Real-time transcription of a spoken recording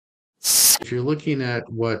if you're looking at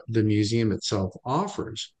what the museum itself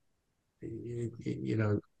offers, you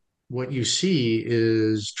know, what you see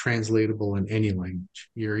is translatable in any language.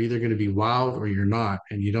 You're either going to be wowed or you're not,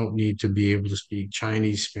 and you don't need to be able to speak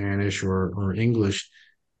Chinese, Spanish, or English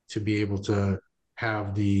to be able to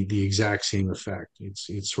have the exact same effect.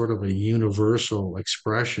 It's sort of a universal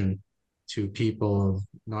expression to people of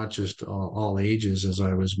not just all ages, as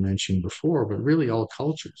I was mentioning before, but really all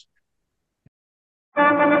cultures.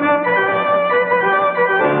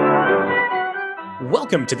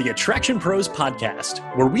 Welcome to the Attraction Pros podcast,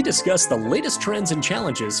 where we discuss the latest trends and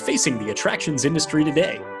challenges facing the attractions industry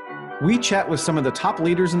today. We chat with some of the top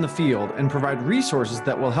leaders in the field and provide resources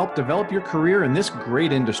that will help develop your career in this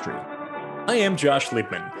great industry. I am Josh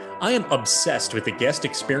Liebman. I am obsessed with the guest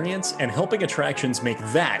experience and helping attractions make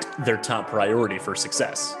that their top priority for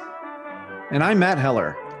success. And I'm Matt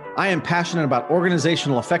Heller. I am passionate about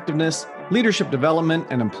organizational effectiveness, leadership development,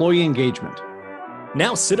 and employee engagement.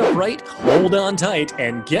 Now sit upright, hold on tight,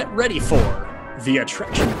 and get ready for the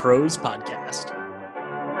Attraction Pros podcast.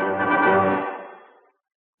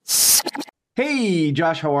 Hey,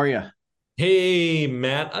 Josh, how are you? Hey,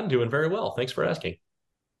 Matt, I'm doing very well. Thanks for asking.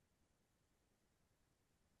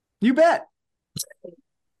 You bet.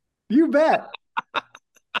 You bet.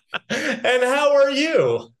 And how are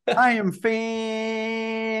you? I am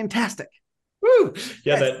fantastic. Woo!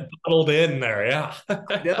 Yeah, Yes. that bottled in there. Yeah.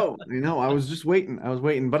 I know. I was just waiting.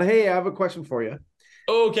 But hey, I have a question for you.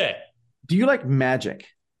 Okay. Do you like magic?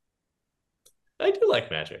 I do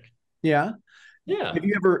like magic. Yeah. Yeah. Have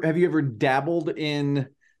you ever dabbled in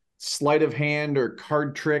sleight of hand or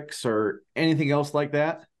card tricks or anything else like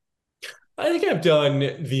that? I think I've done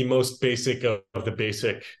the most basic of the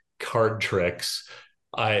basic card tricks.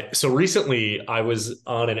 So recently I was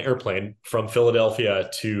on an airplane from Philadelphia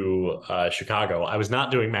to Chicago. I was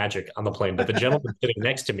not doing magic on the plane, but the gentleman sitting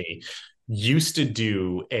next to me used to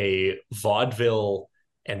do a vaudeville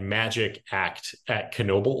and magic act at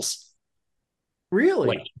Knoebels Really?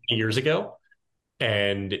 like years ago.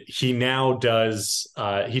 And he now does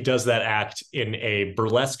that act in a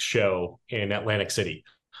burlesque show in Atlantic City.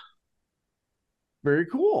 Very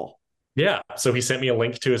cool. Yeah, so he sent me a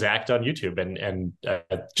link to his act on YouTube, and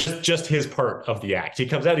just his part of the act. He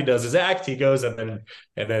comes out, he does his act, he goes, and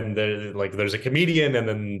then there's a comedian, and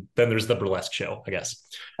then there's the burlesque show, I guess.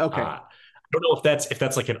 Okay. I don't know if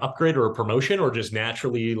that's like an upgrade or a promotion or just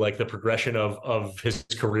naturally like the progression of his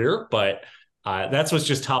career, but that's what's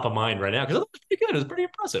just top of mind right now because it was pretty good. It was pretty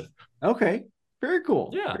impressive. Okay. Very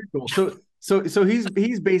cool. Yeah. Very cool. So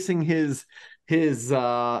he's basing his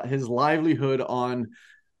livelihood on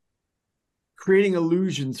creating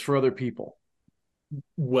illusions for other people.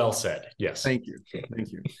 Well said. Yes. Thank you.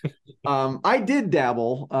 I did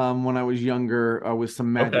dabble when I was younger with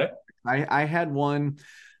some magic. Okay. I had one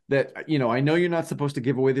that, I know you're not supposed to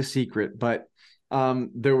give away the secret, but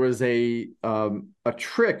there was a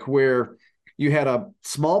trick where you had a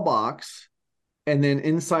small box, and then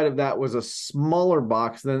inside of that was a smaller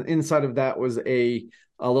box. Then inside of that was a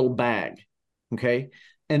little bag. Okay.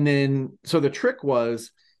 And then, so the trick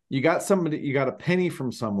was you got a penny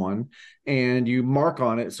from someone and you mark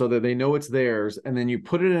on it so that they know it's theirs. And then you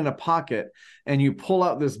put it in a pocket and you pull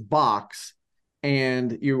out this box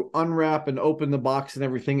and you unwrap and open the box and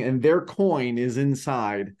everything. And their coin is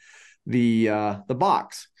inside the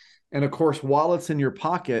box. And of course, while it's in your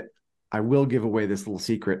pocket, I will give away this little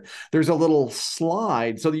secret. There's a little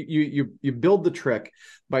slide. So you build the trick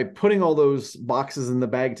by putting all those boxes in the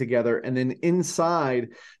bag together. And then inside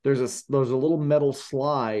there's a little metal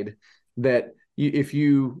slide that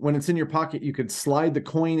when it's in your pocket, you could slide the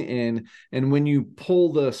coin in. And when you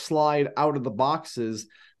pull the slide out of the boxes,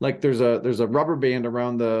 like there's a rubber band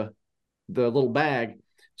around the little bag.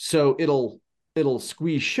 So it'll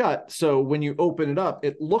squeeze shut. So when you open it up,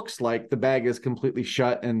 it looks like the bag is completely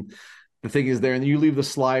shut and the thing is there, and you leave the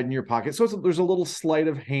slide in your pocket. So there's a little sleight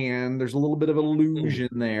of hand. There's a little bit of illusion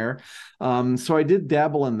there. So I did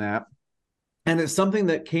dabble in that. And it's something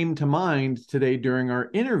that came to mind today during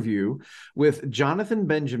our interview with Jonathan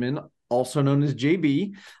Benjamin, also known as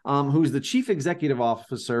JB, who's the Chief Executive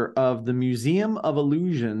Officer of the Museum of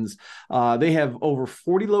Illusions. They have over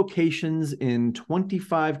 40 locations in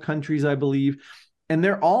 25 countries, I believe. And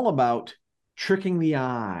they're all about tricking the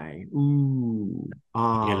eye. Ooh.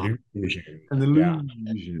 The illusion. And the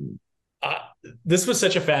illusion. This was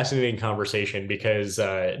such a fascinating conversation because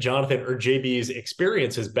Jonathan, or JB's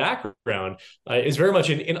experience, his background is very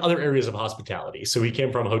much in other areas of hospitality. So he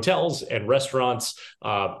came from hotels and restaurants,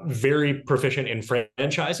 very proficient in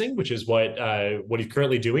franchising, which is what he's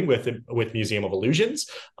currently doing with Museum of Illusions.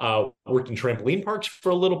 Worked in trampoline parks for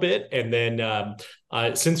a little bit, and then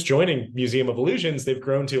Since joining Museum of Illusions, they've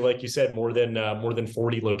grown to, like you said, more than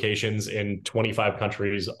 40 locations in 25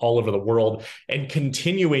 countries all over the world, and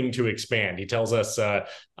continuing to expand. He tells us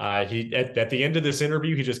he at the end of this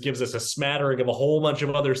interview, he just gives us a smattering of a whole bunch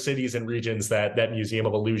of other cities and regions that Museum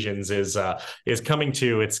of Illusions is coming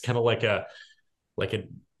to. It's kind of like a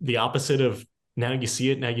the opposite of now you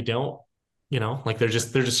see it, now you don't. Like they're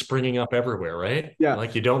just springing up everywhere, right? Yeah.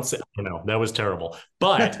 Like you don't say, that was terrible.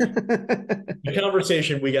 But the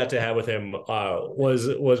conversation we got to have with him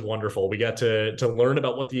was wonderful. We got to learn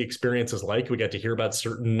about what the experience is like. We got to hear about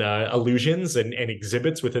certain illusions and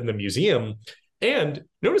exhibits within the museum. And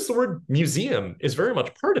notice the word museum is very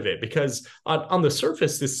much part of it, because on the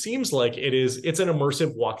surface, this seems like it's an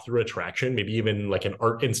immersive walkthrough attraction, maybe even like an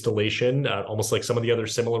art installation, almost like some of the other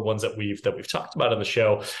similar ones that we've talked about on the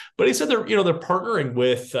show. But he said they're partnering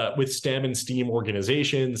with STEM and STEAM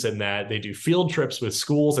organizations, and that they do field trips with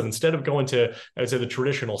schools. And instead of going to, I would say, the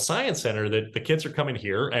traditional science center, that the kids are coming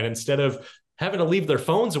here, and instead of having to leave their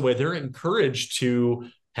phones away, they're encouraged to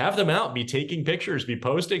have them out, be taking pictures, be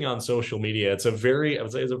posting on social media. I would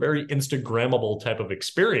say it's a very Instagrammable type of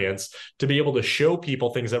experience to be able to show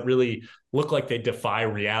people things that really look like they defy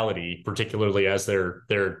reality, particularly as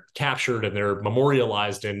they're captured and they're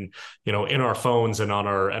memorialized in our phones and on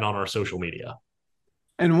our social media.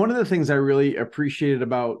 And one of the things I really appreciated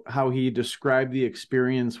about how he described the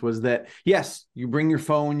experience was that, yes, you bring your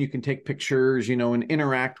phone, you can take pictures, and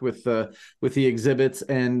interact with the exhibits,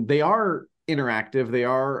 and they are interactive, they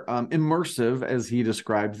are immersive, as he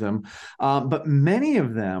described them. But many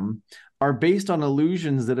of them are based on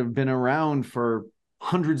illusions that have been around for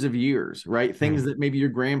hundreds of years, right? Things that maybe your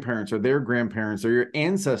grandparents or their grandparents or your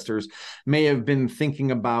ancestors may have been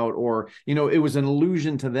thinking about, or, it was an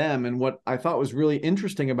illusion to them. And what I thought was really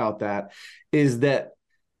interesting about that is that,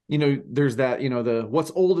 there's that, the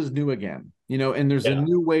what's old is new again, and there's a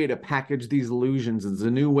new way to package these illusions. There's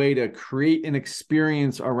a new way to create an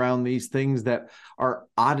experience around these things that are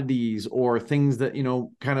oddities, or things that,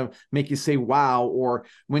 kind of make you say, wow, or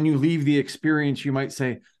when you leave the experience, you might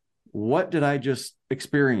say, what did I just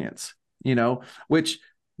experience? Which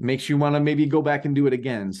makes you want to maybe go back and do it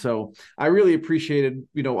again. So I really appreciated,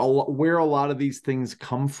 where a lot of these things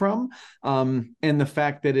come from, and the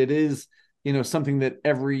fact that it is, something that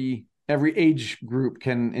every age group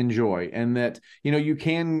can enjoy, and that, you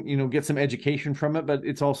can, get some education from it, but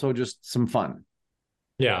it's also just some fun.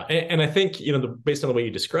 Yeah. And I think, based on the way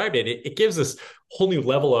you described it, it gives this whole new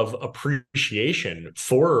level of appreciation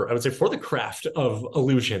for, I would say, for the craft of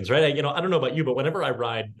illusions, right? I don't know about you, but whenever I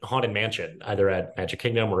ride Haunted Mansion, either at Magic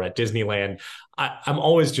Kingdom or at Disneyland, I'm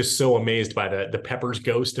always just so amazed by the Pepper's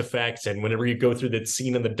ghost effects. And whenever you go through that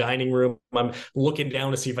scene in the dining room, I'm looking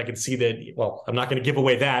down to see if I can see that. Well, I'm not going to give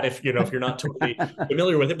away that if you're not totally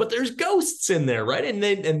familiar with it, but there's ghosts in there, right? And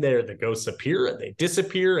the ghosts appear and they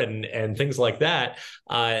disappear and things like that.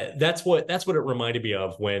 That's what it reminded me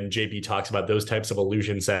of when JB talks about those types of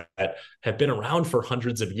illusions that have been around for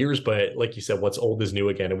hundreds of years, but like you said, what's old is new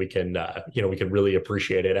again, and we can really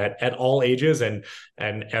appreciate it at all ages and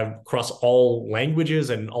across all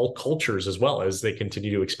languages and all cultures, as well as they continue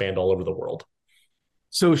to expand all over the world.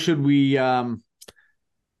 So should we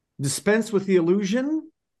dispense with the illusion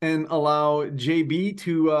and allow JB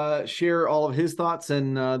to share all of his thoughts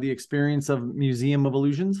and the experience of Museum of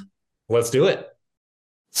Illusions? Let's do it.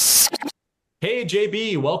 Hey,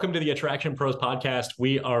 JB, welcome to the Attraction Pros podcast.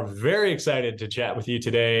 We are very excited to chat with you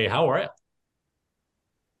today. How are you?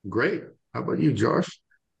 Great. How about you, Josh?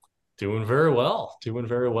 Doing very well.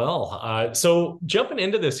 So jumping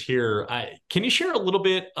into this here, can you share a little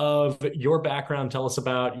bit of your background? Tell us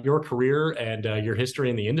about your career and your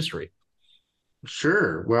history in the industry.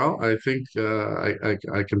 Sure. Well, I think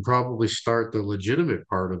I can probably start the legitimate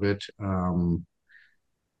part of it.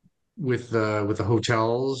 With the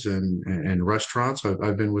hotels and restaurants.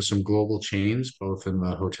 I've been with some global chains, both in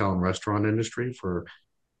the hotel and restaurant industry for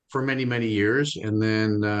many years, and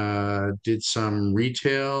then did some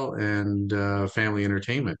retail and family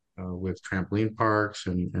entertainment with trampoline parks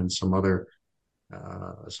and some other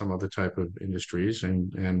type of industries,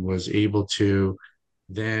 and was able to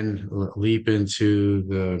then leap into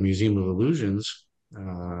the Museum of Illusions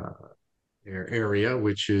area,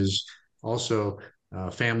 which is also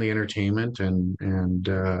family entertainment and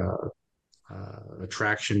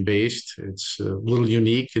attraction based. It's a little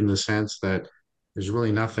unique in the sense that there's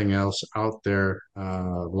really nothing else out there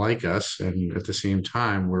like us, and at the same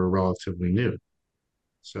time, we're relatively new.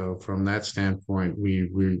 So from that standpoint,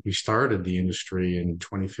 we started the industry in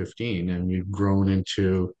 2015, and we've grown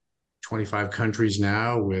into 25 countries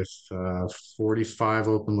now with 45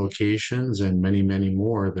 open locations and many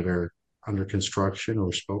more that are under construction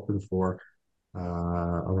or spoken for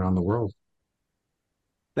around the world.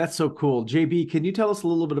 That's so cool. JB, can you tell us a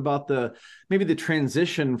little bit about maybe the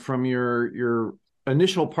transition from your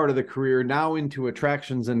initial part of the career now into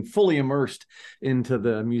attractions and fully immersed into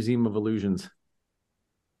the Museum of Illusions?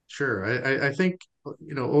 Sure. I think,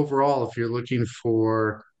 overall, if you're looking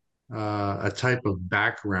for a type of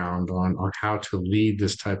background on how to lead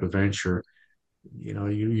this type of venture,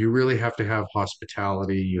 you really have to have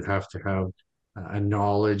hospitality. You have to have a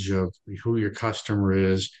knowledge of who your customer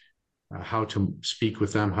is, how to speak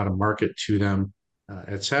with them, how to market to them,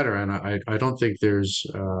 et cetera. And I don't think there's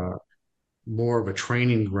more of a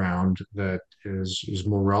training ground that is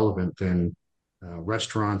more relevant than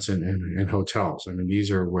restaurants and hotels. I mean,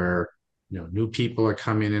 these are where new people are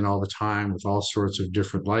coming in all the time with all sorts of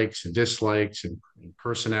different likes and dislikes and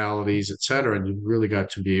personalities, et cetera. And you've really got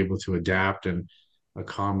to be able to adapt and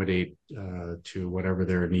accommodate to whatever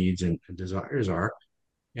their needs and desires are.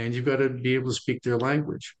 And you've got to be able to speak their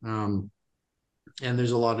language. And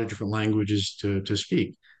there's a lot of different languages to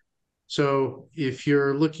speak. So if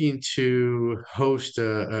you're looking to host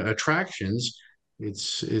attractions,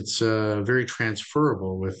 it's very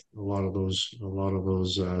transferable with a lot of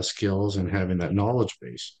those skills and having that knowledge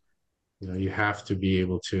base. You have to be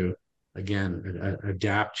able to again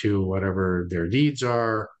adapt to whatever their needs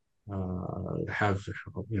are, have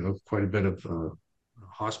quite a bit of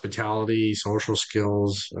hospitality, social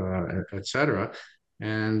skills, et cetera.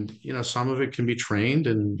 And some of it can be trained,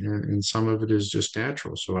 and some of it is just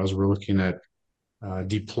natural. So as we're looking at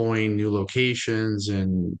deploying new locations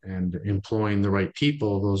and employing the right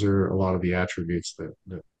people, those are a lot of the attributes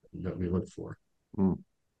that we look for. Mm.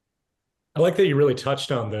 I like that you really touched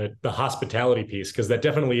on the hospitality piece, because that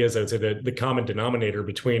definitely is, I'd say, the common denominator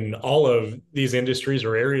between all of these industries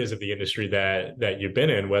or areas of the industry that you've been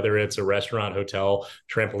in, whether it's a restaurant, hotel,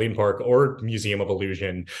 trampoline park, or Museum of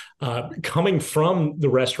Illusion. Coming from the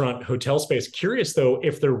restaurant hotel space, curious though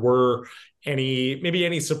if there were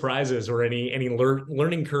any surprises or any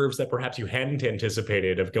learning curves that perhaps you hadn't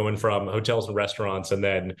anticipated of going from hotels and restaurants and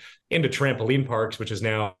then into trampoline parks, which is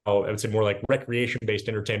now, I would say, more like recreation-based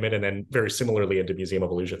entertainment, and then very similarly into Museum of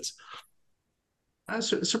Illusions.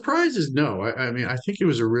 Surprises, no. I mean, I think it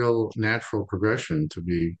was a real natural progression, to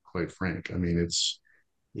be quite frank. I mean, it's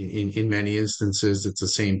in many instances, it's the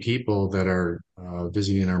same people that are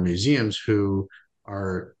visiting our museums who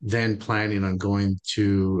are then planning on going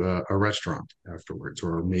to a restaurant afterwards,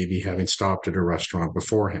 or maybe having stopped at a restaurant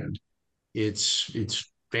beforehand. It's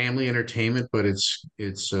family entertainment, but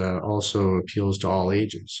it's also appeals to all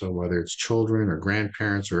ages. So whether it's children or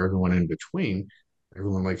grandparents or everyone in between,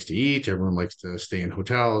 everyone likes to eat, everyone likes to stay in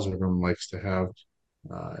hotels, everyone likes to have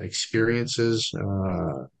experiences.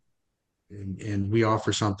 And we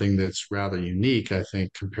offer something that's rather unique, I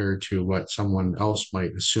think, compared to what someone else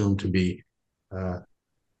might assume to be uh,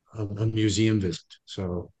 a museum visit.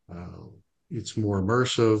 So it's more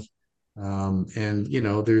immersive. And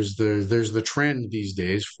there's the trend these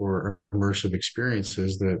days for immersive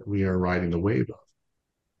experiences that we are riding the wave of.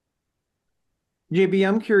 JB,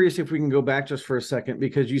 I'm curious if we can go back just for a second,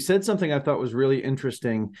 because you said something I thought was really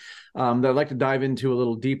interesting, that I'd like to dive into a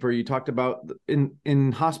little deeper. You talked about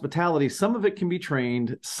in hospitality, some of it can be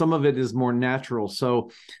trained, some of it is more natural.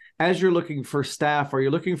 So as you're looking for staff, are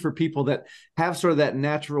you looking for people that have sort of that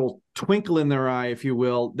natural twinkle in their eye, if you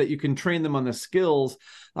will, that you can train them on the skills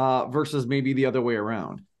versus maybe the other way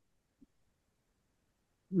around?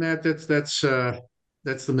 Matt, that's the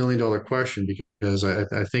million-dollar question, because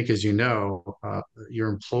I think, as you know, your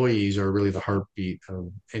employees are really the heartbeat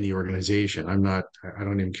of any organization. I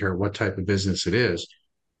don't even care what type of business it is.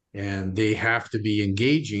 And they have to be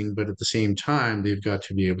engaging, but at the same time, they've got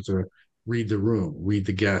to be able to read the room, read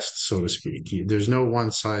the guests, so to speak. There's no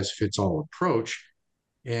one size fits all approach.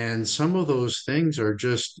 And some of those things are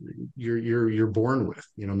just you're born with.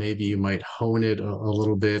 Maybe you might hone it a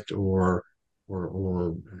little bit, or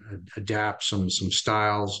adapt some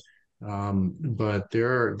styles. But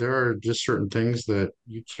there are just certain things that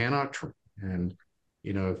you cannot train. And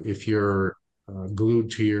if you're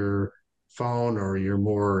glued to your phone, or you're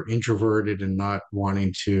more introverted and not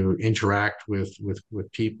wanting to interact with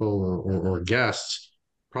people or guests,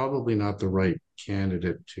 probably not the right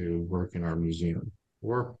candidate to work in our museum,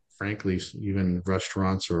 or frankly, even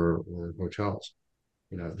restaurants or hotels.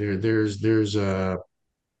 There's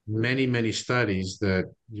many studies that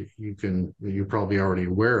you're probably already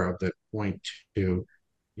aware of, that point to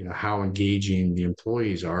how engaging the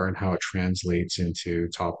employees are and how it translates into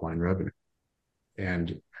top line revenue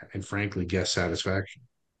and frankly guest satisfaction.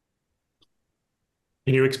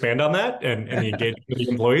 Can you expand on that and the engagement of the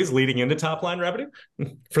employees leading into top line revenue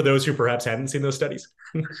for those who perhaps hadn't seen those studies?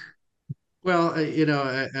 Well,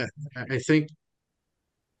 I think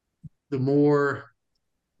the more,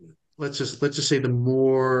 let's just say the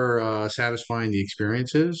more satisfying the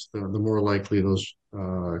experience is, the more likely those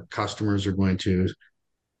customers are going to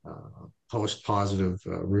post positive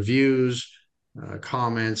reviews,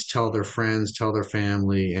 comments, tell their friends, tell their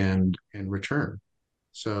family, and return.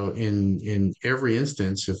 So in every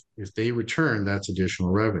instance, if they return, that's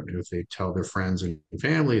additional revenue. If they tell their friends and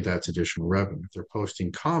family, that's additional revenue. If they're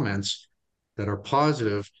posting comments that are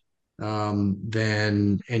positive,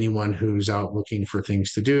 then anyone who's out looking for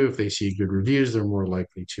things to do, if they see good reviews, they're more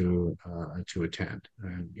likely to attend.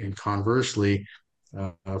 And conversely,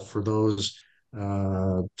 for those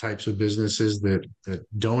types of businesses that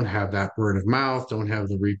don't have that word of mouth, don't have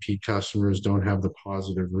the repeat customers, don't have the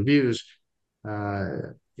positive reviews,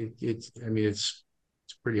 uh, I mean, it's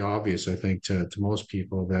pretty obvious, I think, to most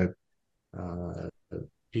people that uh,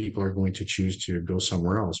 people are going to choose to go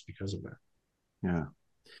somewhere else because of that. Yeah.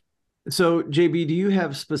 So, JB, do you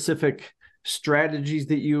have specific strategies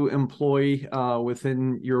that you employ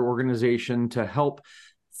within your organization to help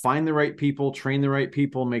find the right people, train the right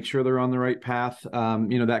people, make sure they're on the right path,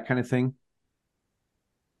 that kind of thing?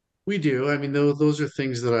 We do. I mean, those are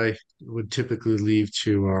things that I would typically leave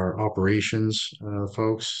to our operations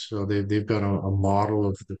folks. So they've got a model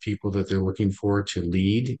of the people that they're looking for to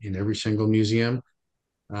lead in every single museum.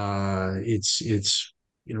 It's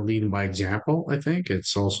leading by example. I think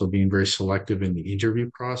it's also being very selective in the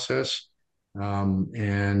interview process,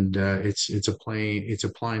 and it's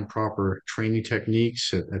applying proper training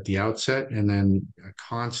techniques at the outset, and then a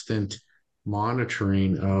constant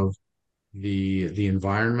monitoring of the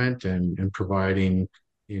environment and providing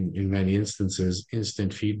in many instances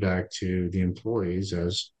instant feedback to the employees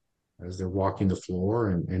as they're walking the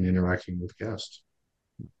floor and interacting with guests.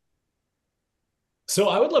 So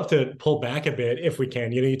I would love to pull back a bit if we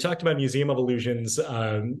can. You talked about Museum of Illusions,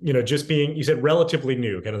 just being, you said relatively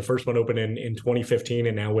new, kind of the first one opened in 2015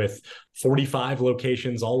 and now with 45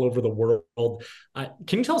 locations all over the world.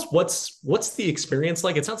 Can you tell us what's the experience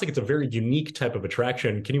like? It sounds like it's a very unique type of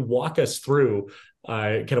attraction. Can you walk us through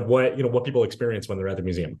kind of what people experience when they're at the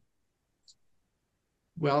museum?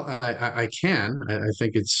 Well, I can. I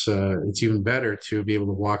think it's even better to be able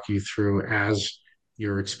to walk you through as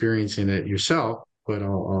you're experiencing it yourself, but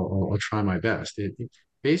I'll try my best.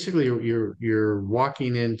 Basically, you're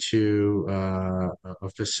walking into a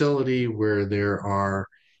facility where there are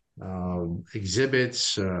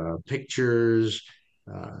exhibits, pictures,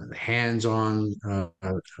 hands-on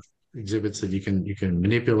exhibits that you can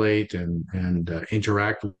manipulate and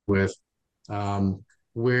interact with,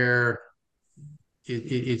 where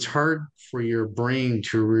it's hard for your brain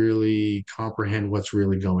to really comprehend what's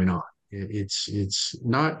really going on. It's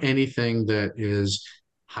not anything that is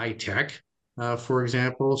high tech, for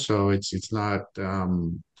example. So it's not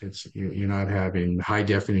you're not having high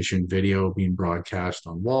definition video being broadcast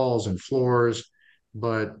on walls and floors,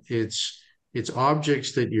 but it's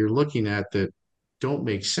objects that you're looking at that don't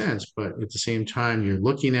make sense, but at the same time you're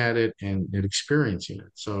looking at it and experiencing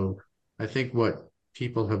it. So I think what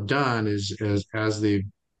people have done is as they've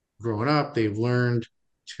grown up, they've learned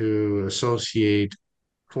to associate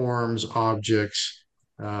forms, objects,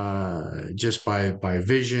 just by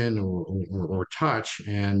vision or touch,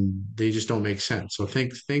 and they just don't make sense. So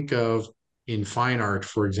think of in fine art,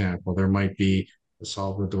 for example, there might be a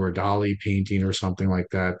Salvador Dali painting or something like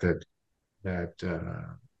that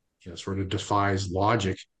sort of defies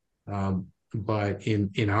logic. But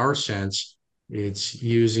in our sense, it's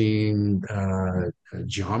using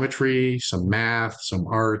geometry, some math, some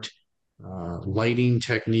art, lighting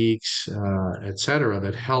techniques, et cetera,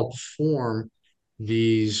 that help form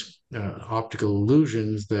these optical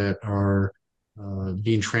illusions that are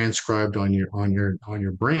being transcribed on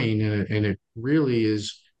your brain, and it really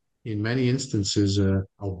is in many instances a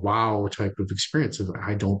wow type of experience of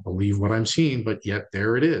I don't believe what I'm seeing, but yet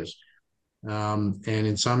there it is. And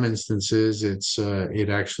in some instances, it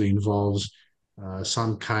actually involves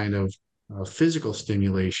some kind of physical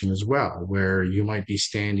stimulation as well, where you might be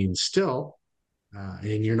standing still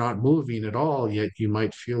and you're not moving at all, yet you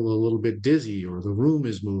might feel a little bit dizzy, or the room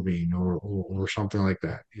is moving, or something like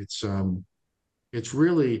that. It's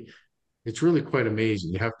really quite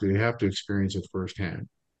amazing. You have to experience it firsthand.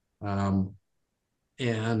 Um,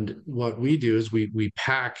 and what we do is we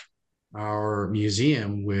pack our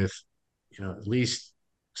museum with at least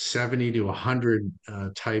 70 to 100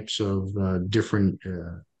 types of different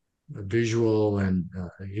visual and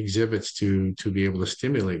exhibits to be able to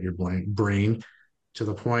stimulate your brain. to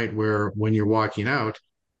the point where when you're walking out,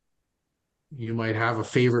 you might have a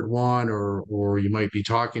favorite one, or you might be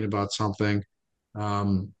talking about something.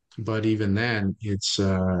 But even then, it's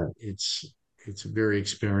very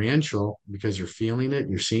experiential because you're feeling it,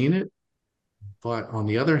 you're seeing it. But on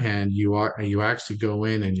the other hand, you actually go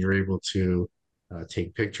in and you're able to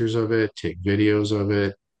take pictures of it, take videos of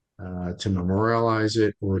it, to memorialize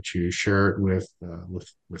it, or to share it with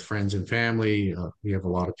friends and family. We have a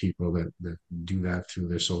lot of people that do that through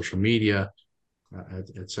their social media,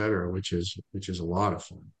 et cetera, which is a lot of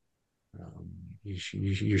fun. Um,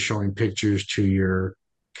 you're showing pictures to your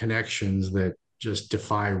connections that just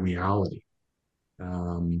defy reality.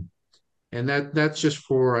 Um, and that's just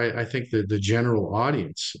for I think the general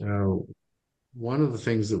audience. One of the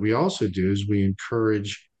things that we also do is we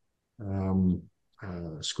encourage um,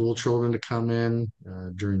 school children to come in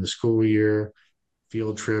during the school year,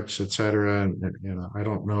 field trips, et cetera. And I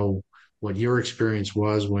don't know what your experience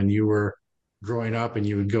was when you were growing up and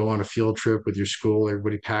you would go on a field trip with your school.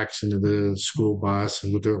 Everybody packs into the school bus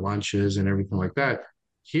and with their lunches and everything like that.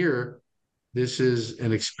 Here, this is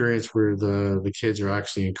an experience where the kids are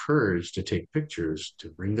actually encouraged to take pictures, to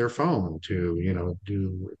bring their phone, to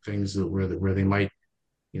do things where they might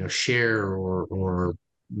share or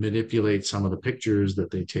manipulate some of the pictures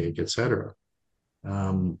that they take, etc.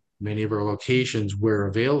 Many of our locations, where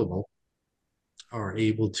available, are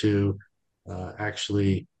able to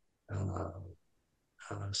actually uh,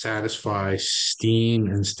 satisfy STEAM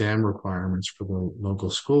and STEM requirements for the local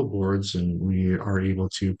school boards, and we are able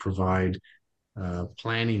to provide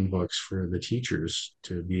planning books for the teachers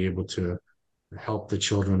to be able to help the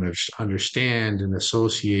children understand and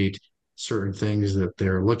associate certain things that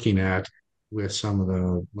they're looking at with some of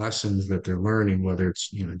the lessons that they're learning, whether it's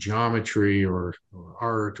geometry or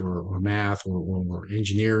art or math or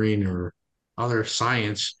engineering or other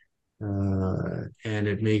science. And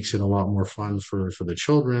it makes it a lot more fun for the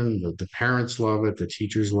children. The parents love it. The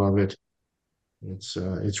teachers love it.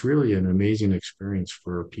 It's really an amazing experience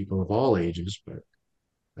for people of all ages, but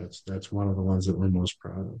that's one of the ones that we're most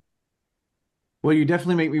proud of. Well, you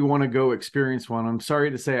definitely make me want to go experience one. I'm sorry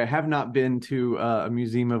to say I have not been to a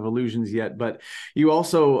Museum of Illusions yet, but you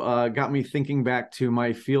also got me thinking back to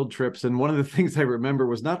my field trips. And one of the things I remember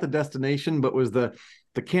was not the destination, but was the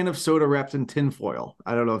can of soda wrapped in tinfoil.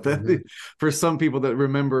 I don't know if that for some people that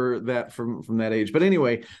remember that from that age. But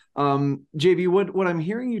anyway, JB, what I'm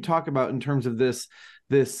hearing you talk about in terms of this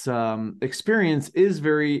experience is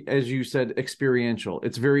very, as you said, experiential.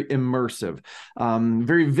 It's very immersive,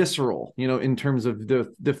 very visceral, in terms of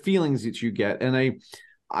the feelings that you get. And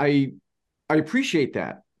I appreciate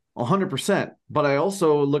that 100%. But I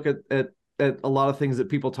also look at a lot of things that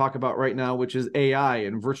people talk about right now, which is AI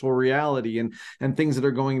and virtual reality and things that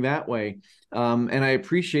are going that way. And I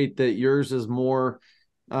appreciate that yours is more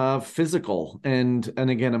physical and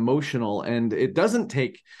again emotional, and it doesn't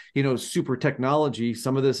take super technology.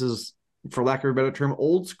 Some of this is, for lack of a better term,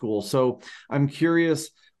 old school. So I'm curious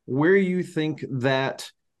where you think that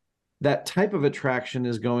type of attraction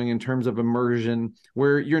is going in terms of immersion,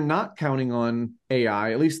 where you're not counting on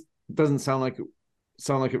AI. At least it doesn't sound like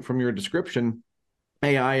it from your description.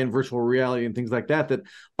 AI and virtual reality and things like that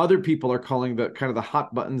other people are calling the kind of the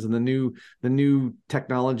hot buttons and the new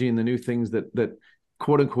technology and the new things that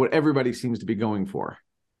quote unquote everybody seems to be going for.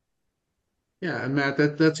 Yeah, and Matt,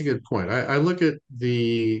 that's a good point. I look at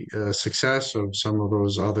the success of some of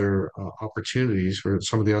those other opportunities or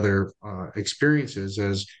some of the other experiences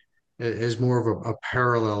as more of a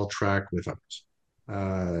parallel track with us.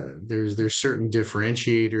 There's certain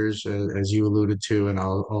differentiators, as you alluded to, and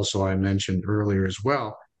I mentioned earlier as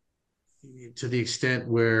well, to the extent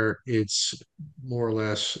where it's more or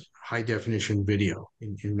less high definition video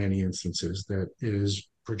in many instances that is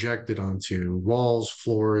projected onto walls,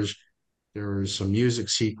 floors. There's some music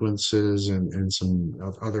sequences and some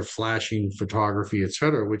other flashing photography, et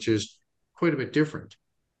cetera, which is quite a bit different.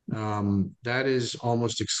 That is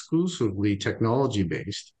almost exclusively technology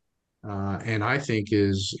based, and I think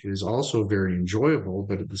is also very enjoyable.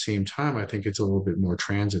 But at the same time, I think it's a little bit more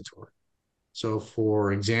transitory. So,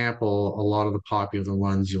 for example, a lot of the popular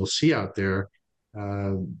ones you'll see out there,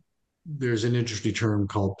 uh, there's an interesting term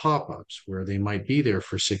called pop-ups, where they might be there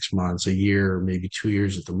for 6 months, a year, maybe 2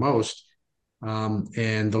 years at the most,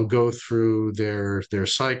 and they'll go through their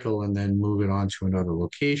cycle and then move it on to another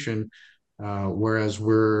location. Whereas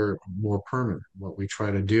we're more permanent. What we try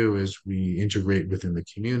to do is we integrate within the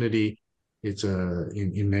community.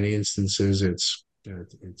 In many instances, it's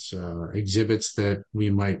exhibits that we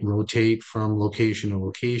might rotate from location to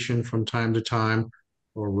location from time to time,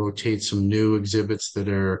 or rotate some new exhibits that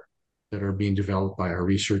are that are being developed by our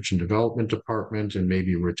research and development department, and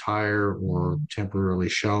maybe retire or temporarily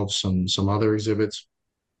shelve some other exhibits.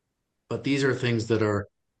 But these are things that are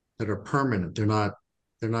permanent. They're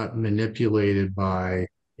not manipulated by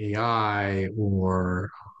AI or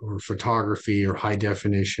photography or high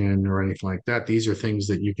definition or anything like that. These are things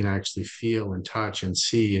that you can actually feel and touch and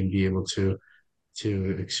see and be able to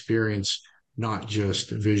experience, not just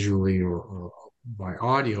visually or by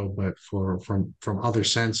audio, but from other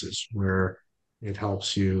senses, where it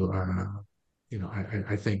helps you.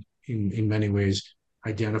 I think in many ways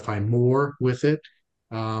identify more with it.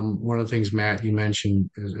 One of the things, Matt, you mentioned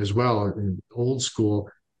as well, old school.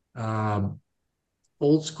 Um,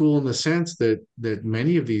 Old school in the sense that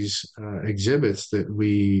many of these exhibits that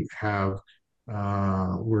we have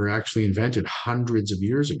were actually invented hundreds of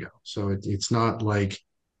years ago. So it's not like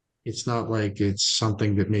it's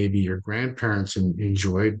something that maybe your grandparents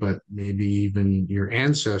enjoyed, but maybe even your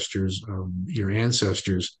ancestors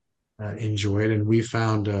enjoyed. And we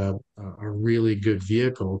found a really good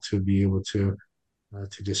vehicle to be able to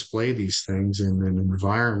display these things in an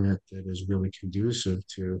environment that is really conducive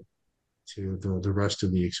to the rest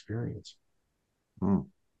of the experience. Hmm.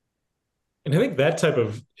 And I think that type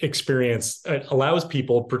of experience allows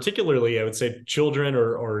people, particularly, I would say, children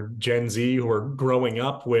or Gen Z who are growing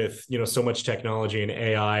up with so much technology and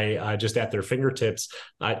AI just at their fingertips,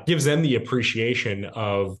 gives them the appreciation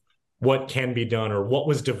of what can be done or what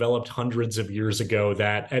was developed hundreds of years ago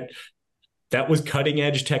that was cutting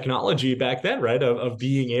edge technology back then, right? Of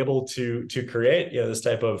being able to create this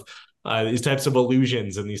type of these types of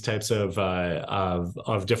illusions and these types of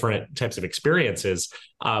different types of experiences.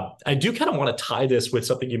 I do kind of want to tie this with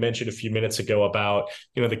something you mentioned a few minutes ago about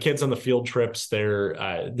the kids on the field trips.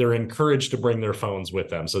 They're encouraged to bring their phones with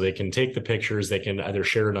them so they can take the pictures. They can either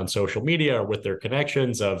share it on social media or with their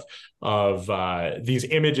connections of these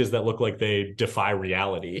images that look like they defy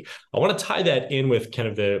reality. I want to tie that in with kind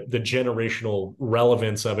of the generational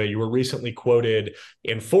relevance of it. You were recently quoted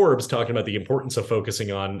in Forbes talking about the importance of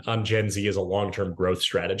focusing on Gen Z as a long-term growth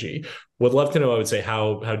strategy. Would love to know, I would say,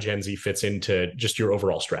 how Gen Z fits into just your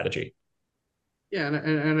overall strategy. Yeah,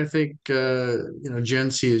 and I think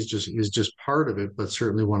Gen Z is just part of it, but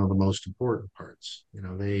certainly one of the most important parts.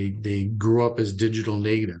 They grew up as digital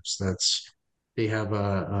natives. They have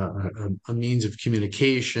a means of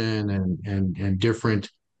communication and different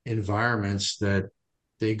environments that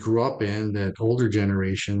they grew up in that older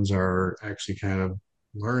generations are actually kind of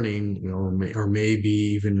learning, or maybe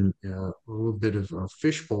even a little bit of a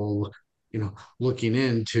fishbowl, looking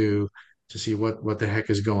into to see what the heck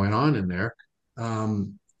is going on in there.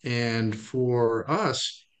 And for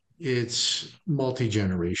us, it's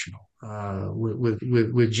multi-generational.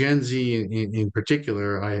 With Gen Z in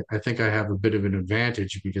particular, I think I have a bit of an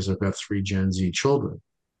advantage because I've got three Gen Z children.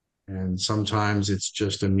 And sometimes it's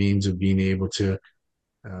just a means of being able to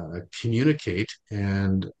communicate.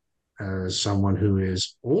 And as someone who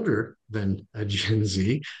is older than a Gen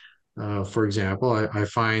Z, for example, I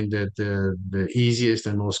find that the easiest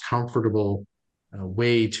and most comfortable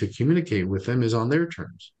way to communicate with them is on their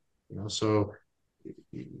terms. So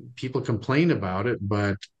people complain about it,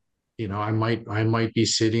 but I might be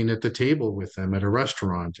sitting at the table with them at a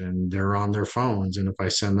restaurant and they're on their phones. And if I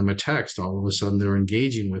send them a text, all of a sudden they're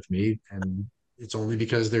engaging with me. And it's only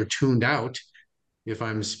because they're tuned out if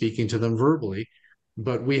I'm speaking to them verbally.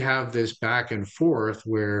 But we have this back and forth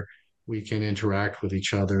where we can interact with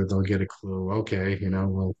each other. They'll get a clue. Okay,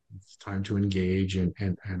 well, it's time to engage and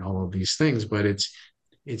all of these things. But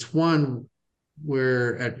it's one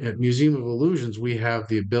where at Museum of Illusions, we have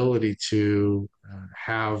the ability to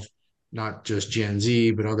have not just Gen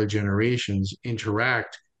Z, but other generations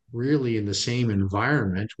interact really in the same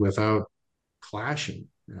environment without clashing.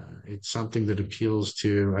 It's something that appeals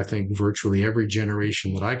to, I think, virtually every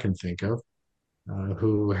generation that I can think of,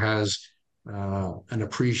 who has an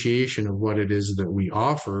appreciation of what it is that we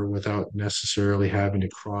offer without necessarily having to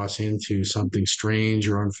cross into something strange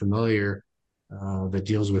or unfamiliar that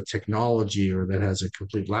deals with technology or that has a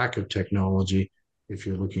complete lack of technology if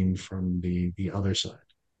you're looking from the other side.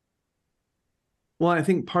 Well, I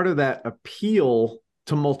think part of that appeal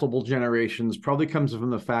to multiple generations probably comes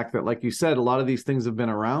from the fact that, like you said, a lot of these things have been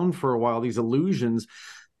around for a while, these illusions,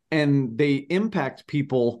 and they impact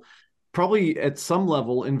people probably at some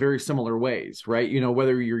level in very similar ways, right?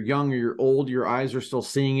 Whether you're young or you're old, your eyes are still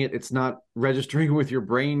seeing it. It's not registering with your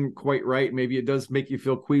brain quite right. Maybe it does make you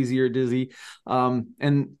feel queasy or dizzy.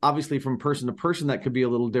 And obviously from person to person, that could be a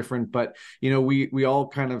little different, but we all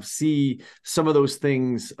kind of see some of those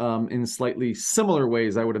things in slightly similar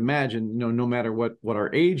ways, I would imagine, no matter what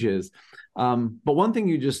our age is. But one thing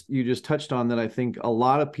you just touched on that I think a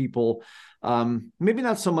lot of people, maybe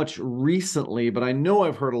not so much recently, but I know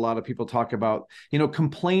I've heard a lot of people talk about,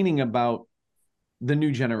 complaining about the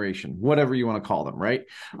new generation, whatever you want to call them, right?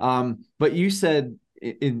 But you said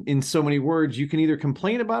in so many words, you can either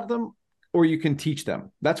complain about them or you can teach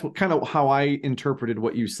them. That's what kind of how I interpreted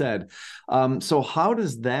what you said. So how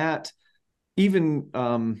does that even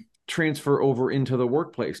transfer over into the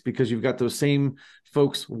workplace? Because you've got those same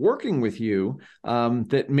folks working with you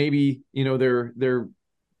that maybe they're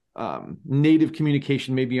native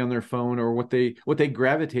communication maybe on their phone or what they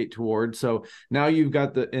gravitate toward. So now you've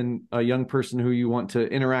got a young person who you want to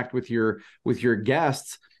interact with your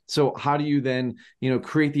guests. So how do you then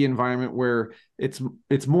create the environment where it's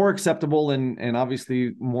more acceptable and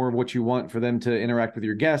obviously more of what you want for them to interact with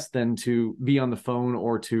your guests than to be on the phone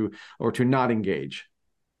or to not engage?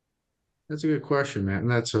 That's a good question, Matt.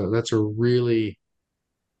 And that's a really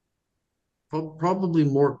probably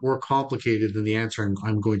more complicated than the answer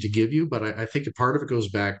I'm going to give you. But I think a part of it goes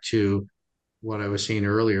back to what I was saying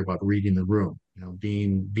earlier about reading the room.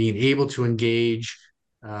 Being able to engage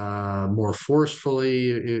more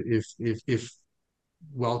forcefully if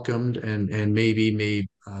welcomed, and maybe made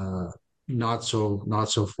not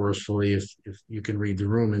so forcefully if you can read the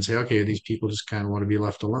room and say, okay, these people just kind of want to be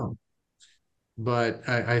left alone. But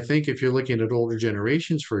I think if you're looking at older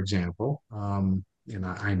generations, for example, and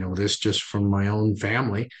I know this just from my own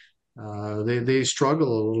family, they struggle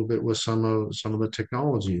a little bit with some of the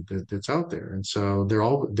technology that's out there, and so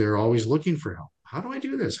they're always looking for help. How do I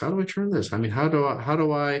do this? How do I turn this? I mean, how do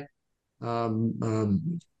I um,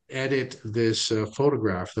 um, edit this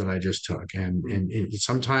photograph that I just took? And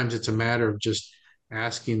sometimes it's a matter of just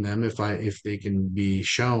asking them if they can be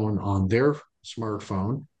shown on their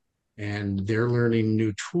smartphone, and they're learning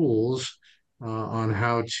new tools on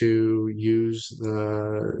how to use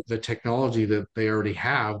the technology that they already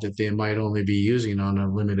have that they might only be using on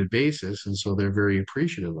a limited basis, and so they're very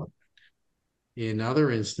appreciative of it. In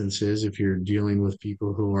other instances, if you're dealing with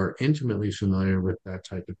people who are intimately familiar with that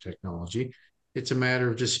type of technology, it's a matter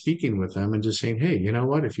of just speaking with them and just saying, "Hey, you know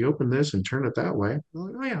what? If you open this and turn it that way,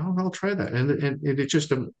 well, oh yeah, I'll try that." And it's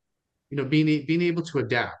just being able to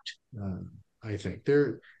adapt. I think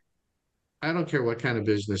I don't care what kind of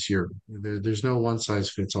business you're in. There's no one size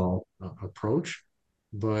fits all approach,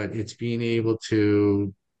 but it's being able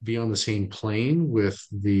to be on the same plane with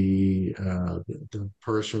the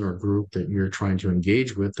person or group that you're trying to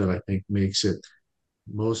engage with that I think makes it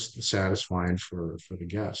most satisfying for the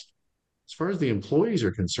guest. As far as the employees are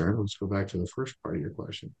concerned, let's go back to the first part of your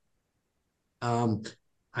question. Um,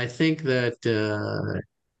 I think that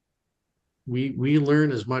we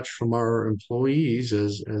learn as much from our employees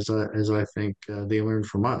as I think they learn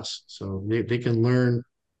from us. So they can learn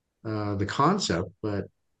the concept, but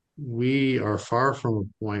we are far from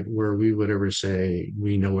a point where we would ever say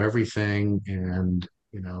we know everything. And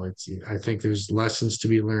I think there's lessons to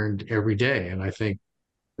be learned every day, and I think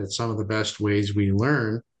that some of the best ways we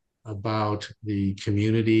learn about the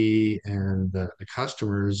community and the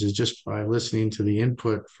customers is just by listening to the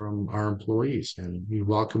input from our employees, and we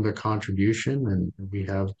welcome their contribution, and we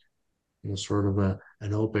have sort of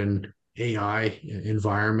an open AI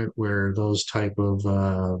environment where those type of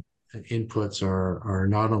inputs are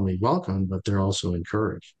not only welcome but they're also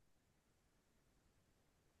encouraged.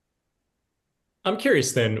 I'm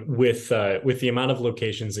curious then, with the amount of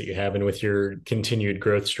locations that you have and with your continued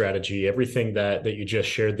growth strategy, everything that you just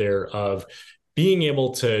shared there of being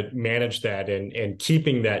able to manage that and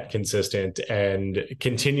keeping that consistent and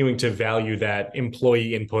continuing to value that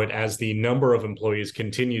employee input as the number of employees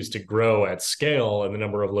continues to grow at scale and the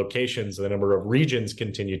number of locations and the number of regions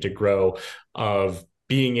continue to grow, of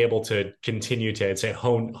being able to continue to, I'd say,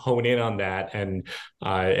 hone in on that and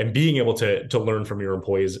being able to learn from your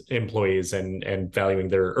employees and valuing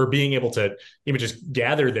their, or being able to even just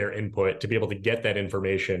gather their input to be able to get that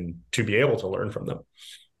information to be able to learn from them.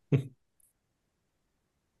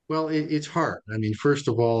 Well, it's hard. I mean, first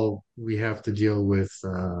of all, we have to deal with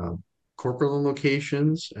corporate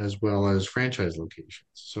locations as well as franchise locations.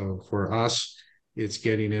 So for us, it's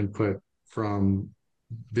getting input from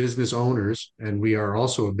business owners, and we are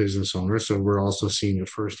also a business owner, so we're also seeing it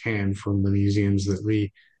firsthand from the museums that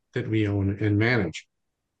we own and manage.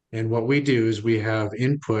 And what we do is we have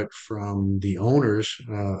input from the owners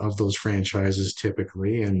of those franchises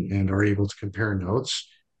typically, and are able to compare notes.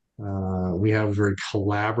 We have a very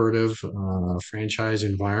collaborative franchise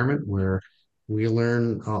environment where we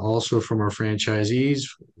learn also from our franchisees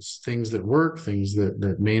things that work, things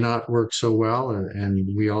that may not work so well,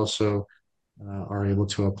 and we also are able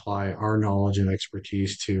to apply our knowledge and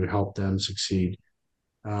expertise to help them succeed.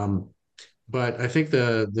 Um, but I think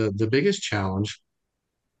the biggest challenge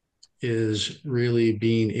is really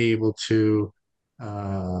being able to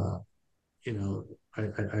uh, you know,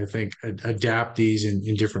 I think adapt these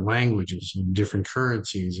in different languages, in different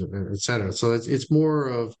currencies, et cetera. So it's more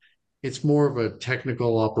of a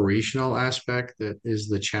technical operational aspect that is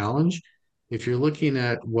the challenge. If you're looking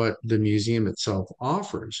at what the museum itself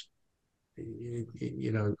offers,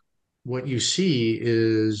 you know, what you see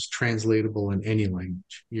is translatable in any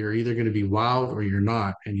language. You're either going to be wowed or you're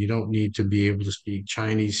not, and you don't need to be able to speak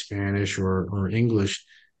Chinese, Spanish, or English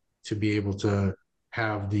to be able to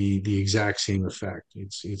have the exact same effect.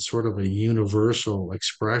 It's sort of a universal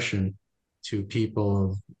expression to people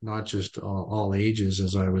of not just all ages,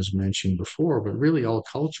 as I was mentioning before, but really all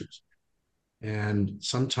cultures. And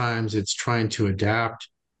sometimes it's trying to adapt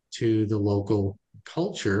to the local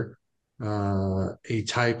culture, a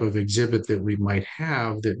type of exhibit that we might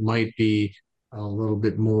have that might be a little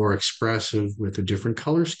bit more expressive with a different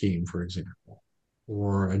color scheme, for example,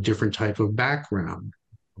 or a different type of background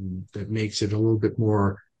that makes it a little bit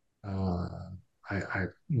more uh, I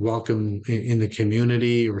welcome in the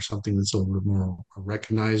community, or something that's a little bit more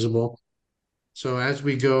recognizable. So as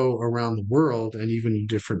we go around the world and even in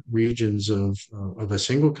different regions of a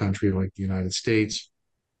single country like the United States,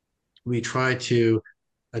 we try to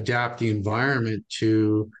adapt the environment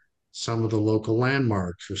to some of the local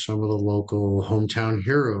landmarks or some of the local hometown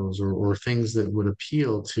heroes, or things that would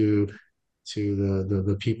appeal to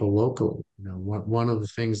the people locally. You know, one of the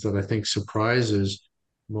things that I think surprises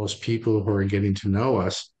most people who are getting to know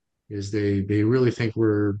us is they really think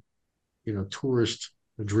we're, you know, tourist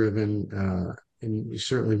driven, and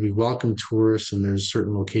certainly we welcome tourists, and there's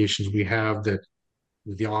certain locations we have that,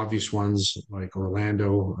 the obvious ones like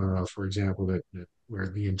Orlando, for example, that where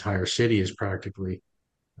the entire city is practically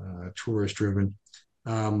tourist driven.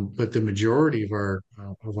 But the majority of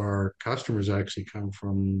our customers actually come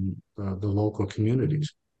from the local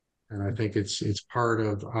communities, and I think it's part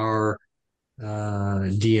of our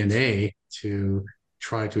DNA to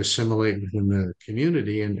try to assimilate within the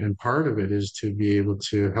community, and part of it is to be able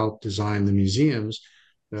to help design the museums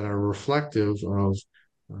that are reflective of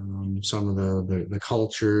some of the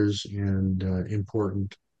cultures and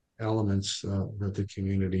important elements that the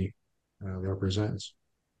community represents.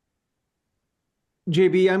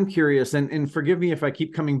 JB, I'm curious, and forgive me if I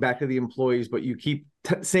keep coming back to the employees, but you keep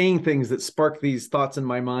saying things that spark these thoughts in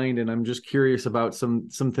my mind, and I'm just curious about some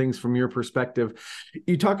things from your perspective.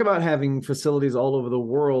 You talk about having facilities all over the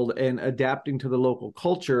world and adapting to the local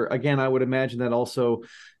culture. Again, I would imagine that also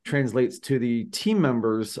translates to the team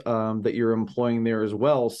members that you're employing there as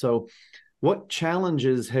well. So, what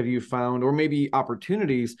challenges have you found, or maybe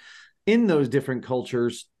opportunities, in those different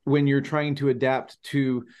cultures when you're trying to adapt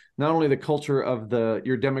to not only the culture of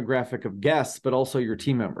your demographic of guests, but also your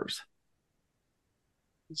team members?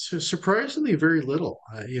 So surprisingly, very little.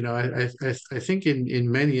 You know, I think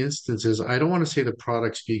in many instances, I don't want to say the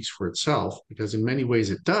product speaks for itself, because in many ways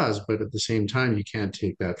it does, but at the same time, you can't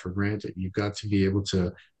take that for granted. You've got to be able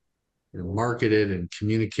to, you know, market it and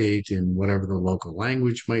communicate in whatever the local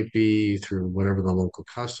language might be, through whatever the local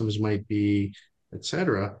customs might be, et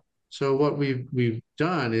cetera. So what we've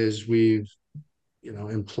done is we've, you know,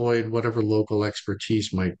 employed whatever local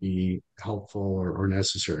expertise might be helpful or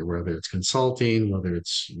necessary, whether it's consulting, whether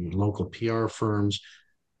it's local PR firms,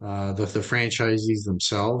 the franchisees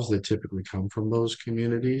themselves that typically come from those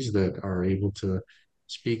communities that are able to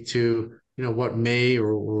speak to, you know, what may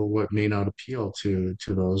or what may not appeal to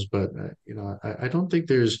those. But you know, I don't think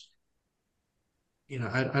there's, you know,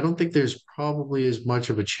 I don't think there's probably as much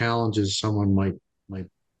of a challenge as someone might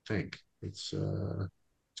think. It's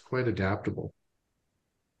quite adaptable.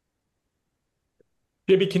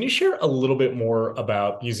 JB, can you share a little bit more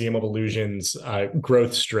about Museum of Illusion's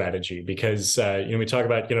growth strategy? Because we talk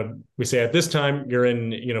about, we say at this time you're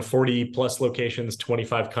in 40 plus locations,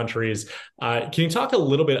 25 countries. Can you talk a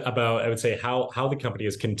little bit about, I would say, how the company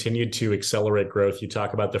has continued to accelerate growth? You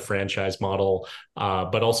talk about the franchise model,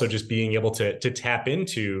 but also just being able to tap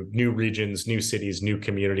into new regions, new cities, new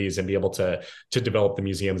communities, and be able to develop the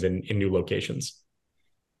museums in new locations.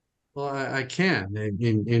 Well, I can.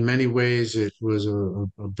 In many ways, it was a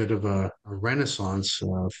bit of a renaissance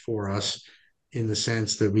for us, in the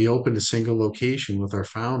sense that we opened a single location with our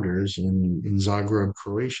founders in Zagreb,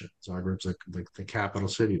 Croatia. Zagreb's the capital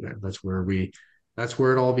city there. That's where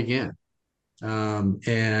it all began.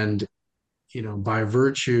 And by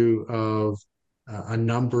virtue of a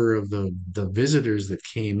number of the visitors that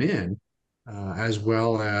came in, as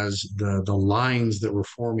well as the lines that were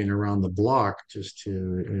forming around the block just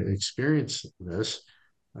to experience this,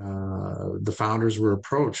 the founders were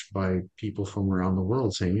approached by people from around the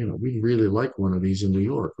world saying, we'd really like one of these in New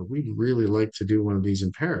York, or we'd really like to do one of these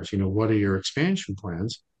in Paris. What are your expansion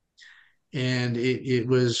plans? And it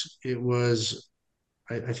was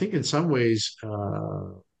I think in some ways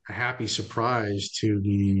a happy surprise to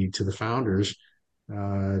the founders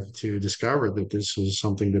to discover that this was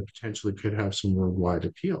something that potentially could have some worldwide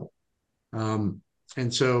appeal. Um,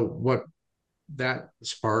 and so what that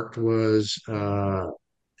sparked was a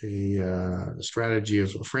strategy of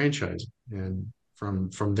franchising, and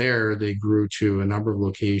from there they grew to a number of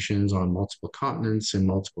locations on multiple continents in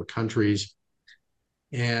multiple countries,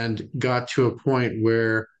 and got to a point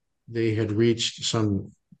where they had reached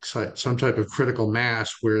some type of critical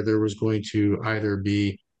mass where there was going to either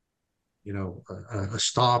be a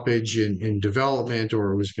stoppage in development,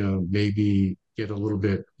 or it was going to maybe get a little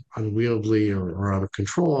bit unwieldy or out of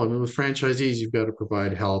control. I mean, with franchisees, you've got to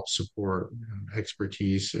provide help, support,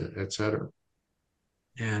 expertise, et cetera.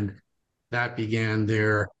 And that began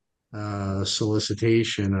their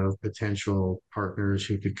solicitation of potential partners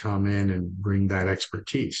who could come in and bring that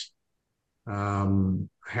expertise.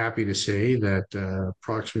 Happy to say that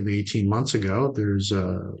approximately 18 months ago, there's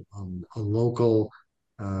a local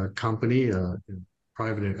company,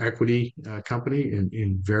 private equity company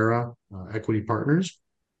in Vera Equity Partners,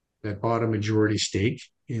 that bought a majority stake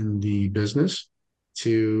in the business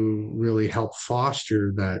to really help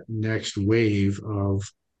foster that next wave of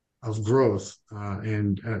growth,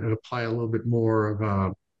 and apply a little bit more of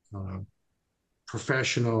a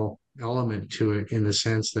professional element to it, in the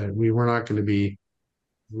sense that we were not going to be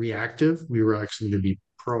reactive, we were actually going to be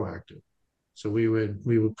proactive. So we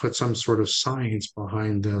would put some sort of science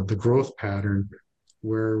behind the growth pattern,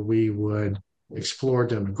 where we would explore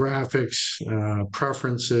demographics,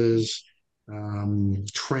 preferences,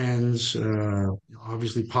 trends,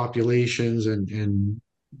 obviously populations and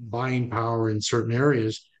buying power in certain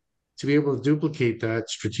areas, to be able to duplicate that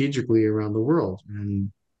strategically around the world.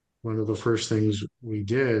 And one of the first things we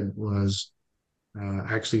did was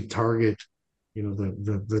actually target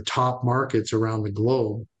the top markets around the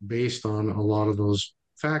globe based on a lot of those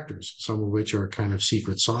factors, some of which are kind of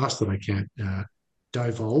secret sauce that I can't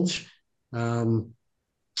divulge. Um,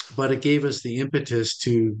 but it gave us the impetus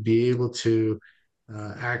to be able to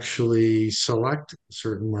actually select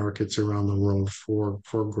certain markets around the world for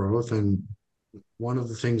growth. And one of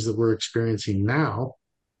the things that we're experiencing now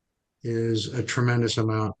is a tremendous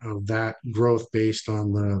amount of that growth based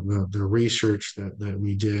on the research that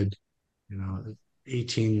we did,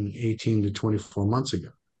 18 to 24 months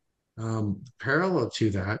ago. Parallel to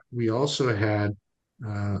that, we also had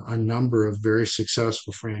a number of very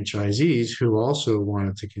successful franchisees who also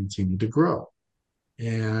wanted to continue to grow,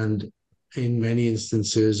 and in many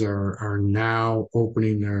instances are now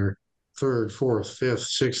opening their third, fourth, fifth,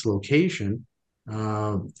 sixth location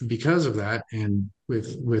because of that. And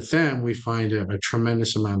with them, we find a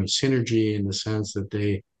tremendous amount of synergy, in the sense that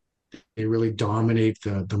they really dominate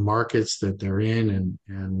the markets that they're in,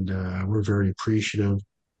 and we're very appreciative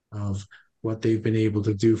of what they've been able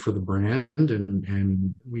to do for the brand,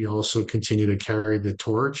 and we also continue to carry the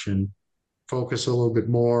torch and focus a little bit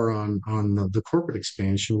more on the corporate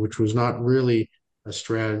expansion, which was not really a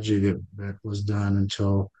strategy that was done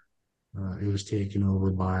until it was taken over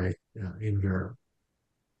by Invera.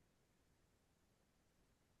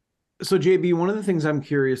 So JB, one of the things I'm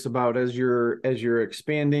curious about as you're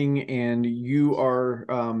expanding and you are,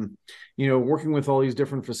 working with all these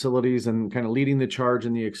different facilities and kind of leading the charge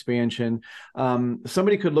in the expansion,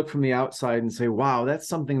 somebody could look from the outside and say, "Wow, that's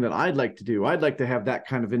something that I'd like to do. I'd like to have that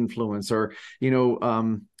kind of influence," or try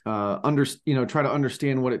to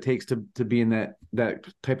understand what it takes to be in that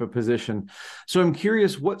type of position. So I'm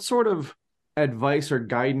curious, what sort of advice or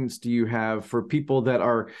guidance do you have for people that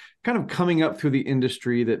are kind of coming up through the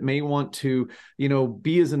industry that may want to,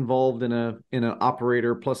 be as involved in an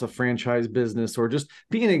operator plus a franchise business, or just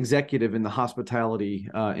be an executive in the hospitality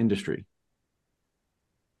industry?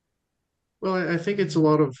 Well, I think it's a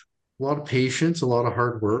lot of patience, a lot of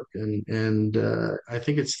hard work, and I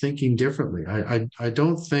think it's thinking differently. I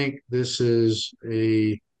don't think this is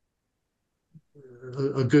a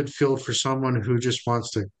good field for someone who just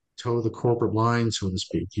wants to toe the corporate line, so to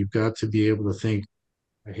speak. You've got to be able to think,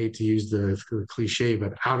 I hate to use the cliche,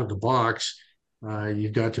 but out of the box.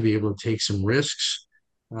 You've got to be able to take some risks.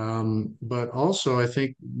 But also, I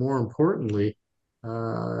think more importantly,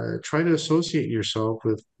 try to associate yourself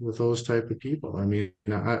with those type of people. I mean,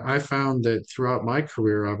 I found that throughout my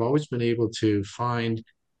career, I've always been able to find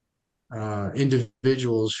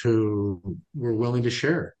individuals who were willing to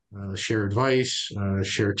share advice,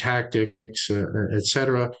 share tactics,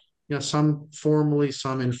 etc. Some formally,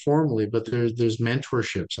 some informally, but there's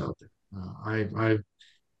mentorships out there. I've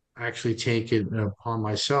actually taken it upon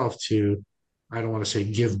myself to, I don't want to say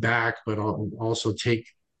give back, but also take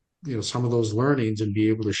some of those learnings and be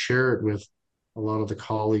able to share it with a lot of the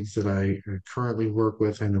colleagues that I currently work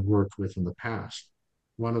with and have worked with in the past.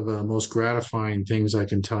 One of the most gratifying things I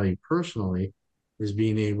can tell you personally is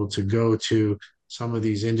being able to go to some of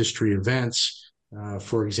these industry events,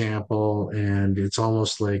 for example, and it's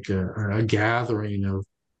almost like a gathering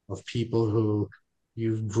of people who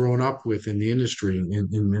you've grown up with in the industry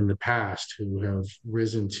in the past, who have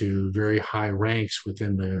risen to very high ranks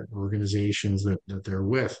within the organizations that they're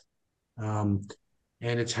with. um,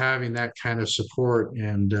 and it's having that kind of support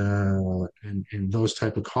and those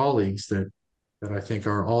type of colleagues that I think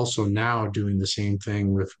are also now doing the same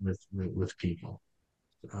thing with people.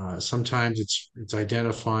 Sometimes it's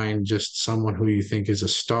identifying just someone who you think is a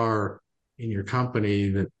star in your company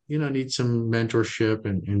that needs some mentorship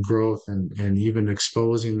and growth and even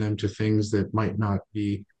exposing them to things that might not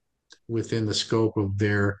be within the scope of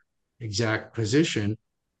their exact position,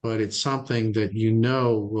 but it's something that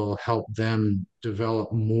will help them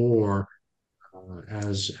develop more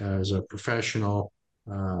as a professional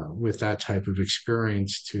with that type of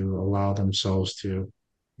experience to allow themselves to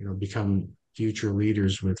become future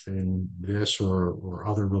leaders within this or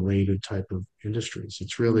other related type of industries.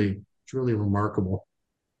 It's really remarkable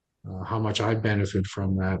how much I benefit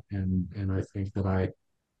from that, and I think that I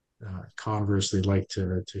conversely like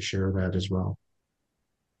to share that as well.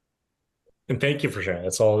 And thank you for sharing.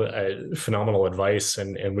 That's all phenomenal advice,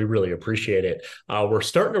 and we really appreciate it. We're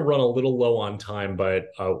starting to run a little low on time, but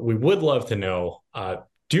we would love to know,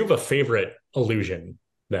 do you have a favorite illusion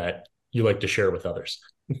that you like to share with others?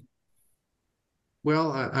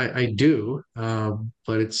 Well, I do, but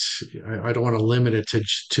I don't want to limit it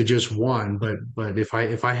to just one. But if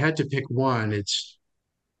I had to pick one, it's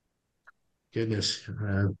goodness.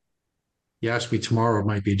 You ask me tomorrow, it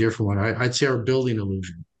might be a different one. I'd say our building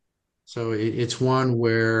illusion. So it's one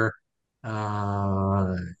where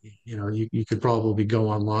you could probably go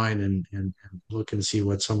online and look and see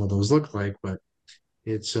what some of those look like, but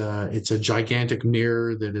it's a gigantic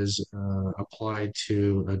mirror that is applied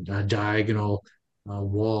to a diagonal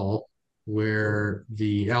wall where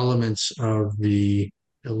the elements of the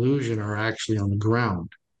illusion are actually on the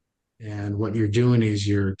ground. And what you're doing is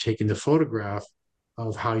you're taking the photograph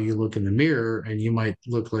of how you look in the mirror, and you might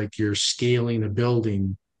look like you're scaling a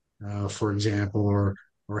building, for example, or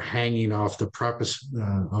hanging off the preface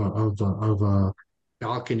of a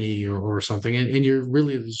balcony or something, and you're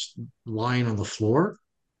really just lying on the floor.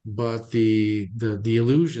 But the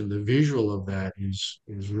illusion, the visual of that is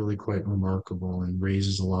really quite remarkable and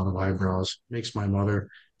raises a lot of eyebrows. Makes my mother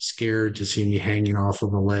scared to see me hanging off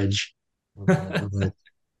of a ledge of a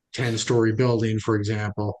 10-story building, for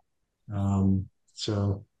example.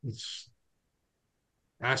 So it's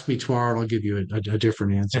ask me tomorrow and I'll give you a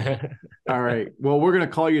different answer. All right. Well, we're gonna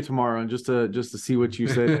call you tomorrow and just to see what you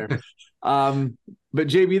say there. But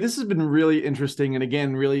JB, this has been really interesting, and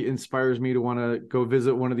again, really inspires me to want to go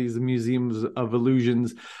visit one of these museums of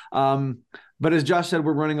illusions. But as Josh said,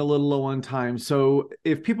 we're running a little low on time. So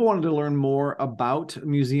if people wanted to learn more about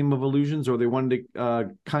Museum of Illusions, or they wanted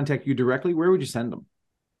to contact you directly, where would you send them?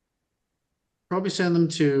 Probably send them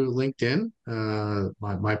to LinkedIn.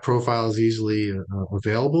 My profile is easily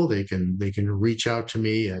available. They can reach out to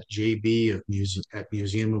me at at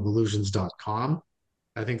museumofillusions.com.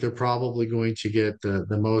 I think they're probably going to get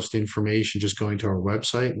the most information just going to our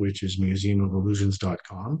website, which is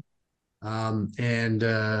museumofillusions.com. And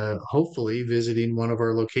hopefully visiting one of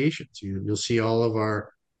our locations. You'll see all of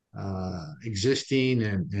our existing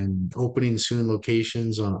and opening soon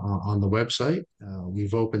locations on the website.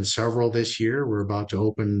 We've opened several this year. We're about to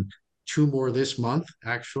open two more this month,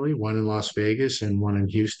 actually, one in Las Vegas and one in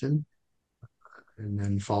Houston, and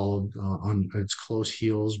then followed on its close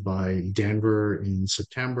heels by Denver in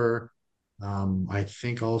September. I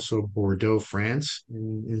think also Bordeaux, France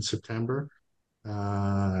in September.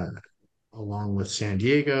 Along with San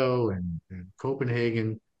Diego and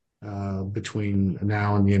Copenhagen between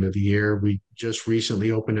now and the end of the year. We just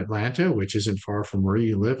recently opened Atlanta, which isn't far from where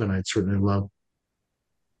you live, and I'd certainly love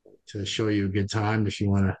to show you a good time if you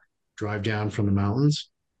want to drive down from the mountains.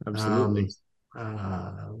 Absolutely.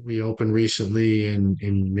 We opened recently in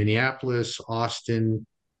Minneapolis, Austin,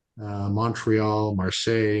 Montreal,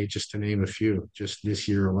 Marseille, just to name a few, just this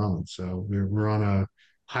year alone. So we're on a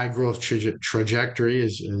high growth trajectory,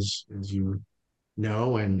 as you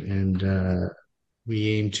know, and we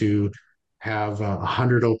aim to have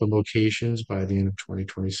 100 open locations by the end of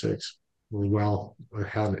 2026. We're well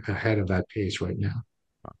ahead of that pace right now.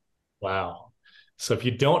 Wow. So if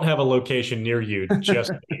you don't have a location near you,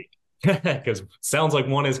 just wait. Because sounds like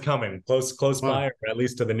one is coming close by, Well, or at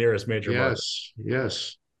least to the nearest major market.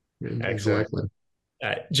 yes, Excellent. exactly.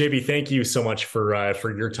 JB, thank you so much for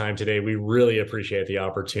your time today. We really appreciate the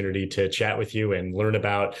opportunity to chat with you and learn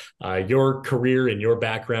about your career and your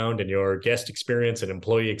background and your guest experience and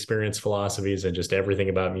employee experience philosophies and just everything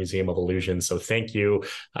about Museum of Illusion. So thank you.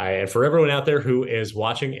 And for everyone out there who is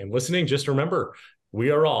watching and listening, just remember, we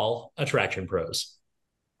are all attraction pros.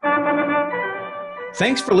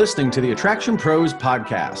 Thanks for listening to the Attraction Pros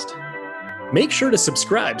podcast. Make sure to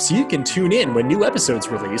subscribe so you can tune in when new episodes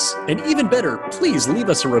release. And even better, please leave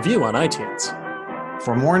us a review on iTunes.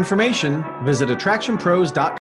 For more information, visit attractionpros.com.